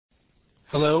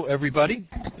Hello, everybody.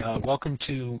 Welcome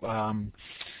to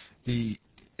the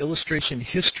illustration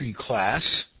history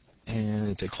class.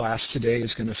 And the class today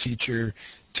is going to feature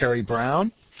Terry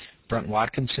Brown. Brent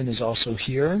Watkinson is also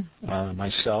here,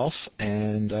 myself,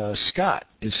 and Scott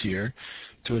is here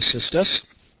to assist us.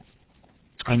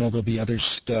 I know there'll be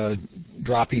others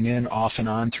dropping in off and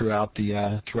on throughout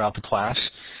the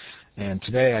class. And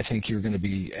today I think you're going to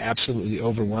be absolutely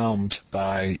overwhelmed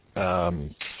by a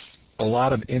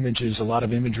lot of images, a lot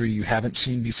of imagery you haven't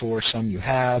seen before, some you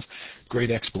have,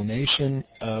 great explanation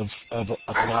of a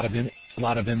lot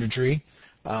of imagery.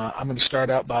 I'm going to start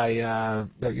out by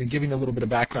giving a little bit of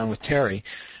background with Terry.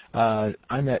 I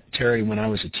met Terry when I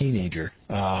was a teenager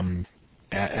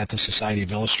at the Society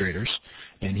of Illustrators,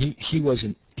 and he was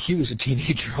a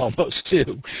teenager almost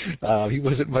too. He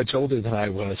wasn't much older than I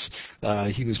was.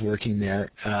 He was working there.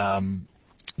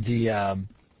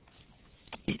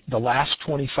 The last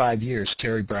 25 years,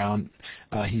 Terry Brown,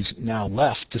 he's now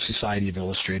left the Society of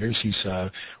Illustrators. He's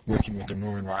working with the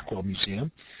Norman Rockwell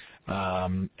Museum,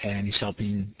 and he's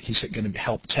going to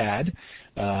help TAD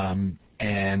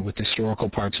and with the historical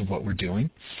parts of what we're doing.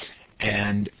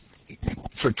 And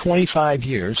for 25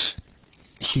 years,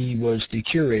 he was the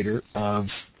curator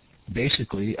of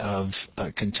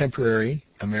contemporary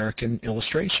American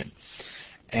illustration,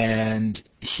 and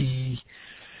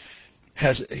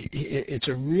it's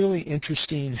a really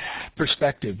interesting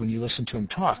perspective when you listen to him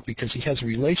talk, because he has a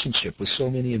relationship with so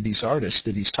many of these artists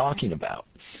that he's talking about.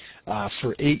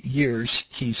 For 8 years,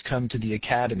 he's come to the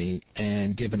Academy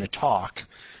and given a talk,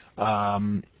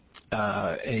 a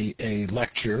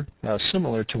lecture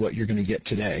similar to what you're going to get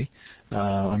today.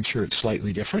 I'm sure it's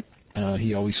slightly different.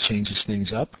 He always changes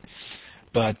things up.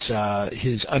 But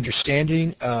his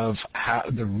understanding of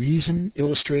the reason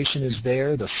illustration is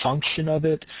there, the function of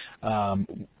it,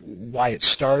 why it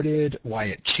started, why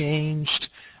it changed,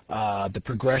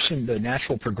 the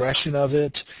natural progression of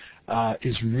it,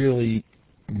 is really,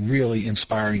 really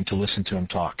inspiring to listen to him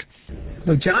talk.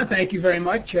 Well, John, thank you very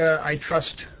much. I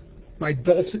trust my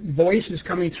voice is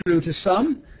coming through to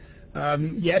some.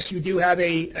 Yes, you do have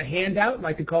a handout. I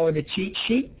like to call it a cheat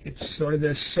sheet. It's sort of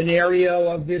the scenario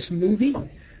of this movie.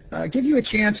 Give you a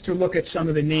chance to look at some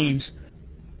of the names.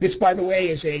 This, by the way,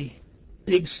 is a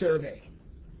big survey.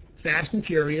 Fast and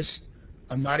furious.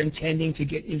 I'm not intending to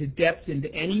get into depth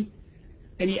into any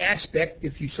aspect.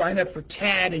 If you sign up for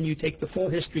TAD and you take the full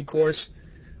history course,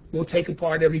 we'll take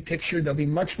apart every picture. There'll be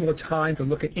much more time to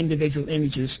look at individual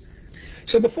images.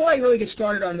 So before I really get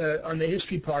started on the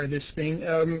history part of this thing,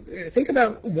 think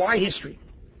about why history.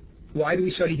 Why do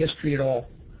we study history at all?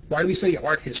 Why do we study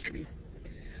art history?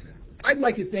 I'd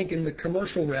like to think in the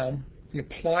commercial realm, the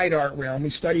applied art realm, we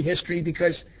study history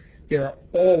because there are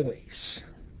always,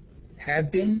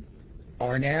 have been,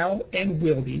 are now, and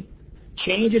will be,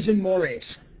 changes in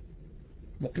mores.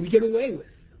 What can we get away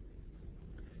with?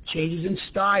 Changes in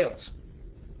styles.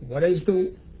 What's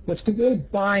the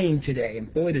world buying today?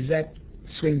 And boy, does that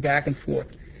swing back and forth.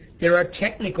 There are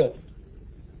technical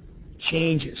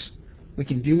changes. We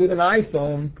can do with an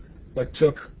iPhone what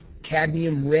took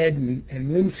cadmium red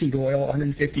and linseed oil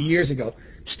 150 years ago.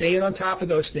 Staying on top of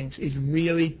those things is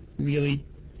really, really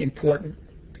important.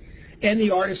 And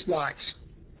the artist's lives.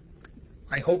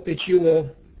 I hope that you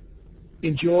will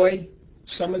enjoy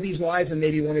some of these lives and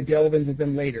maybe want to delve into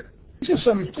them later. These are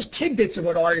some just tidbits of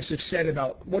what artists have said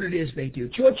about what it is they do.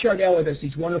 George Ciardello does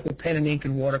these wonderful pen and ink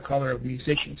and watercolor of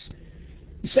musicians.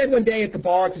 He said one day at the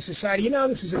bar at the Society,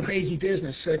 this is a crazy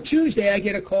business. Tuesday I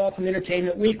get a call from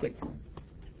Entertainment Weekly.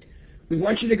 We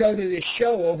want you to go to this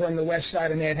show over on the west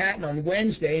side of Manhattan on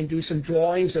Wednesday and do some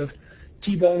drawings of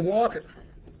T-Bone Walker.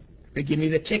 They give me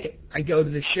the ticket. I go to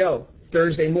the show.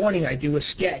 Thursday morning I do a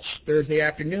sketch. Thursday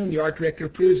afternoon the art director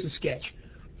approves the sketch.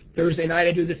 Thursday night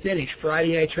I do the finish.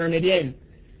 Friday I turn it in.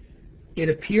 It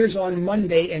appears on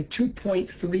Monday, and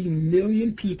 2.3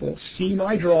 million people see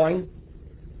my drawing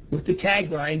with the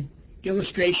tagline,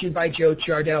 illustration by Joe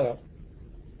Ciardello.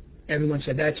 Everyone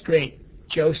said, that's great.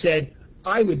 Joe said,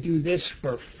 I would do this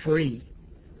for free.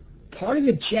 Part of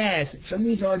the jazz that some of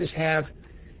these artists have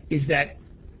is that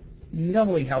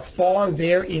knowing how far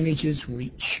their images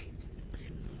reach.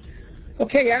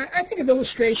 Okay, I think of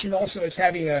illustration also as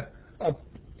having an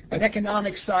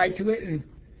economic side to it, and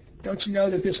don't you know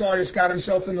that this artist got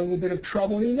himself in a little bit of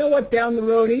trouble? You know what, down the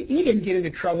road, he didn't get into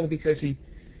trouble because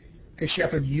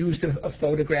Shepard used a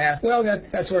photograph. Well,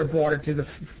 that sort of brought it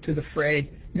to the fray.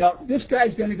 No, this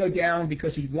guy's going to go down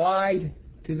because he lied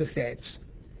to the feds.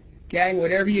 Gang,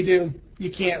 whatever you do, you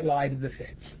can't lie to the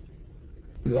feds.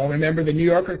 We all remember the New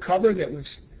Yorker cover that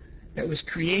was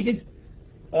created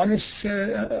on an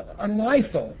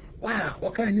iPhone. Wow,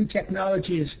 what kind of new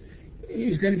technology is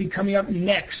is going to be coming up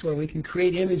next, where we can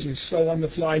create images so on the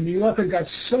fly. New Yorker got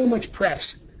so much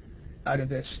press out of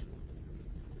this.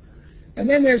 And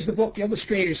then there's the book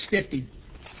Illustrators 50.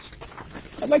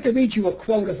 I'd like to read you a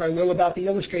quote, if I will, about the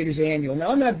Illustrators Annual.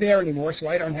 Now, I'm not there anymore, so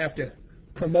I don't have to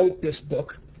promote this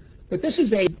book. But this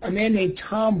is a man named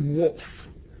Tom Wolfe.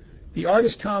 The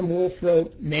artist Tom Wolfe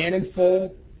wrote Man in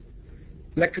Full,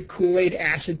 Electric Kool-Aid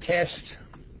Acid Test,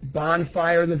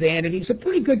 Bonfire of the Vanities. A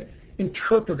pretty good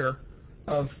interpreter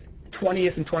of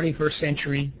 20th and 21st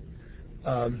century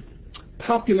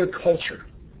popular culture.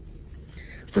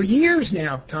 For years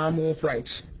now, Tom Wolfe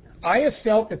writes, I have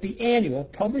felt that the annual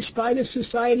published by the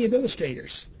Society of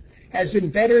Illustrators has been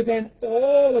better than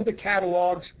all of the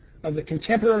catalogs of the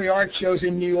contemporary art shows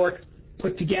in New York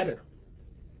put together.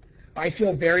 I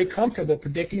feel very comfortable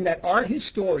predicting that art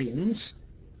historians,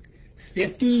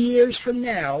 50 years from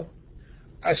now,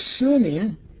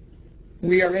 assuming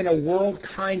we are in a world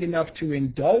kind enough to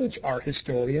indulge art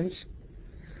historians,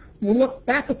 will look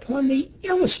back upon the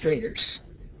illustrators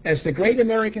as the great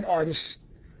American artists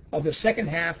of the second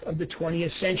half of the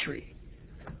 20th century.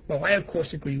 Well, I, of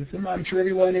course, agree with him. I'm sure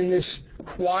everyone in this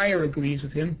choir agrees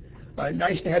with him.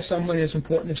 Nice to have someone as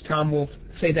important as Tom Wolfe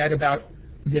say that about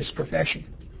this profession.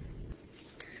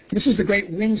 This is the great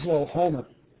Winslow Homer.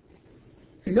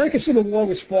 The American Civil War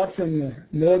was fought from the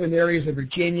northern areas of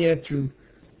Virginia through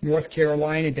North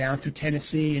Carolina down through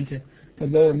Tennessee into the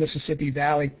lower Mississippi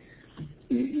Valley.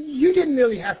 You didn't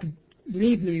really have to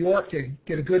leave New York to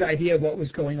get a good idea of what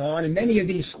was going on, and many of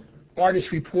these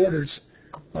artist reporters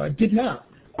did not.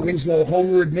 Winslow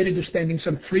Homer admitted to spending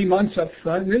some 3 months up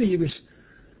front. Really, he was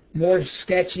more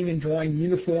sketching and drawing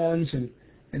uniforms and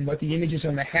what the images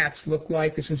on the hats looked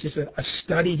like. This was just a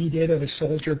study he did of a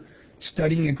soldier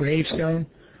studying a gravestone.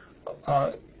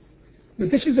 But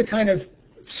this is the kind of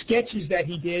sketches that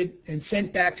he did and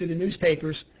sent back to the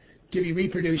newspapers to be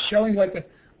reproduced, showing what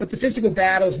the physical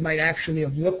battles might actually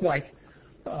have looked like.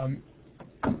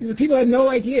 The people had no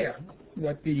idea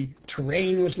what the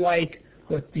terrain was like,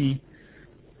 what the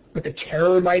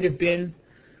terror might have been,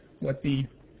 what the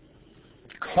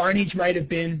carnage might have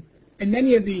been, and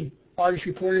many of the artist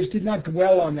reporters did not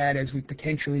dwell on that as we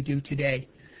potentially do today.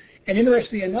 And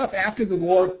interestingly enough, after the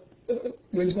war,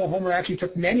 Winslow Homer actually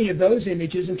took many of those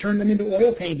images and turned them into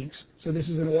oil paintings. So this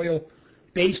is an oil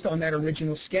based on that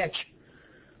original sketch.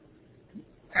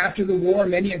 After the war,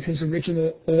 many of his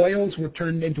original oils were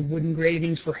turned into wood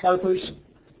engravings for Harper's.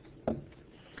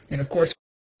 And of course,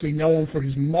 we know him for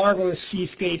his marvelous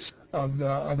seascapes of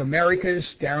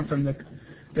Americas, down from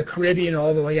the Caribbean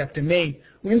all the way up to Maine.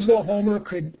 Winslow Homer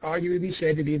could arguably be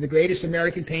said to be the greatest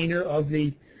American painter of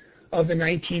the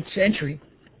 19th century.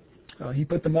 He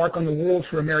put the mark on the world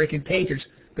for American painters.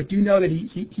 But do know that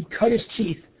he cut his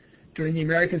teeth during the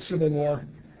American Civil War,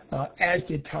 as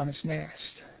did Thomas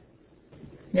Nast.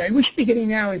 Now, we should be getting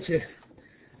now into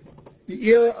the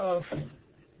era of,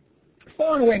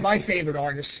 far and away, my favorite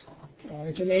artist.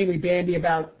 It's a name we bandy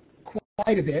about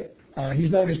quite a bit. He's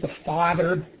known as the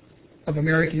father of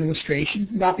American illustration,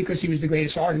 not because he was the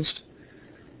greatest artist,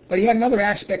 but he had another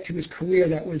aspect to his career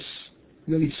that was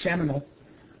really seminal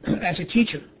as a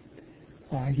teacher.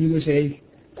 He was an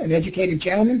educated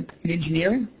gentleman in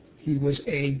engineering. He was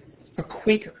a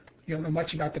Quaker. You don't know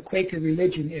much about the Quaker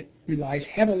religion. It relies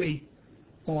heavily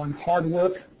on hard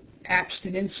work,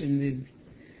 abstinence in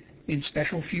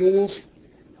special fuels,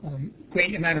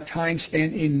 great amount of time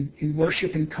spent in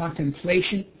worship and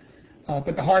contemplation,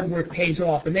 but the hard work pays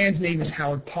off. The man's name is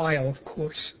Howard Pyle, of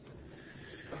course.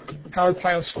 Howard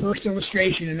Pyle's first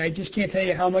illustration, and I just can't tell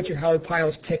you how much of Howard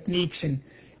Pyle's techniques and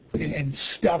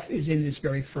stuff is in this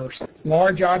very first.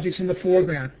 Large objects in the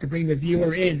foreground to bring the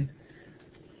viewer in.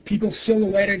 People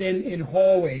silhouetted in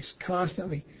hallways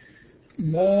constantly.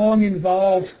 Long,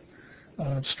 involved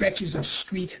stretches of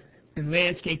street and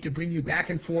landscape to bring you back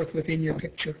and forth within your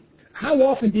picture. How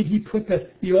often did he put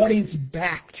the audience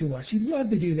back to us? He'd love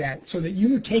to do that so that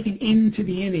you were taken into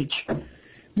the image.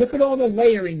 Look at all the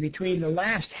layering between the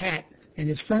last hat and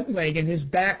his front leg and his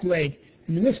back leg,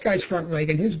 and then this guy's front leg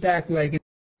and his back leg,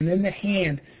 and then the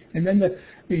hand, and then the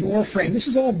door frame. This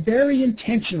is all very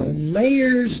intentional.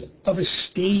 Layers of a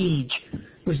stage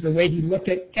was the way he looked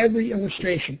at every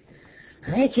illustration.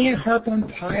 And I can't harp on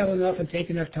Pyle enough and take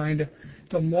enough time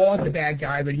to laud the bad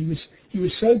guy, but he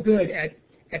was so good at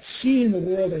seeing the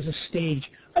world as a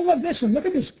stage. I love this one. Look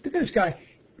at this guy.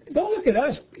 Don't look at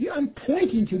us. I'm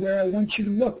pointing to where I want you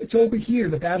to look. It's over here,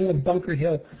 the Battle of Bunker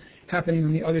Hill, happening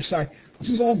on the other side. This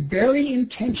is all very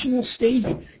intentional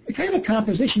staging. The kind of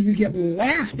composition you get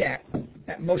laughed at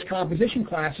most composition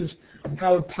classes.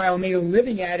 Howard Pyle made a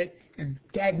living at it, and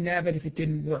dag-nabbit if it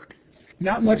didn't work.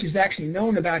 not much is actually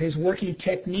known about his working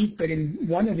technique, but in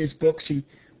one of his books,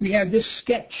 we have this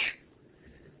sketch.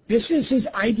 This is his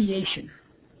ideation.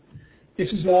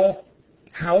 This is all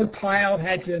Howard Pyle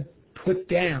had to put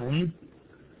down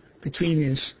between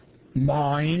his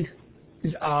mind,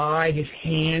 his eye, his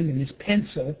hand, and his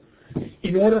pencil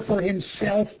in order for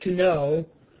himself to know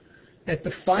that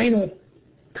the final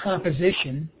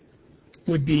composition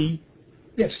would be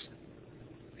this,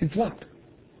 and flop.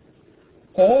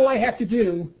 All I have to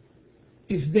do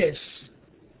is this,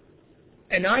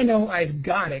 and I know I've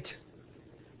got it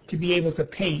to be able to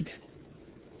paint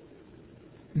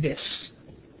this.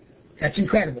 That's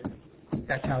incredible.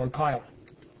 That's Howard Pyle.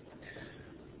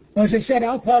 Well, as I said,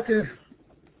 Al Parker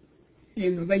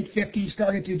in the late 50s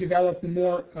started to develop the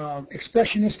more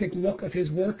expressionistic look of his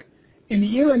work in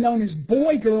the era known as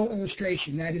boy-girl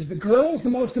illustration. That is, the girl's the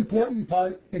most important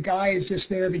part. The guy is just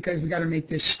there because we've got to make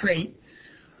this straight.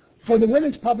 For the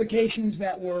women's publications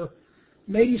that were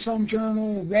Ladies' Home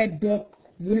Journal, Red Book,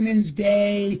 Women's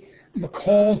Day,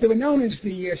 McCall's, they were known as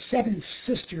the Seven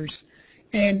Sisters,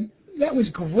 and that was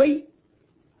great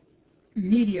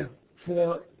media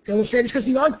for illustrators because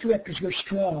the art directors were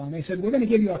strong. They said, we're going to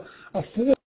give you a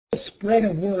full spread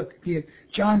of work, be it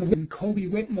John Wood and Kobe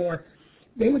Whitmore.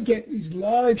 They would get these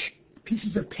large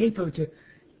pieces of paper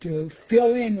to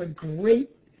fill in with great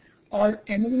art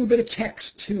and a little bit of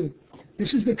text, too.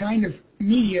 This is the kind of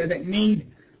media that made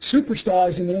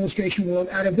superstars in the illustration world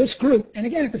out of this group. And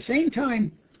again, at the same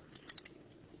time,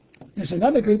 there's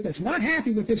another group that's not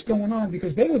happy with this going on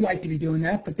because they would like to be doing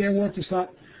that, but their work is not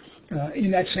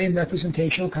in that same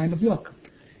representational kind of look.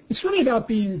 It's really about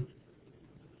being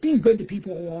good to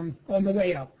people on the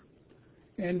way up.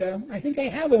 And I think I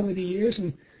have over the years.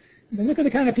 And look at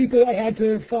the kind of people I had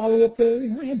to follow up.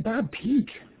 I had Bob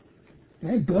Peake. I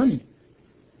had Bernie.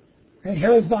 I had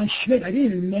Harold von Schmidt. I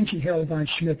didn't even mention Harold von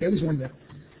Schmidt. That was one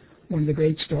of the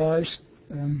great stars.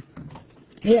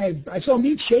 Hey, I saw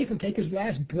Meat Schaefer take his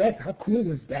last breath. How cool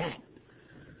was that?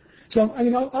 So, I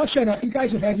mean, I'll shut up. You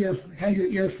guys have had your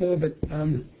earful, but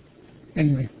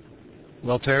anyway.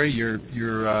 Well, Terry, you're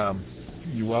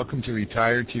welcome to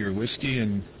retire to your whiskey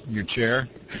and your chair.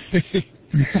 I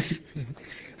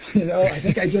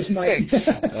think I just might.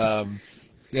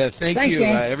 Yeah, thank you,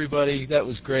 everybody. That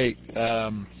was great.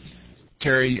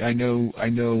 Terry, I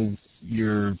know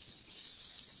you're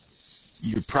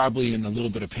probably in a little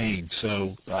bit of pain,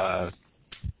 so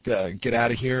get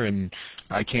out of here, and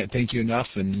I can't thank you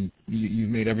enough, and you've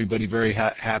made everybody very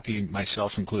happy,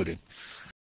 myself included.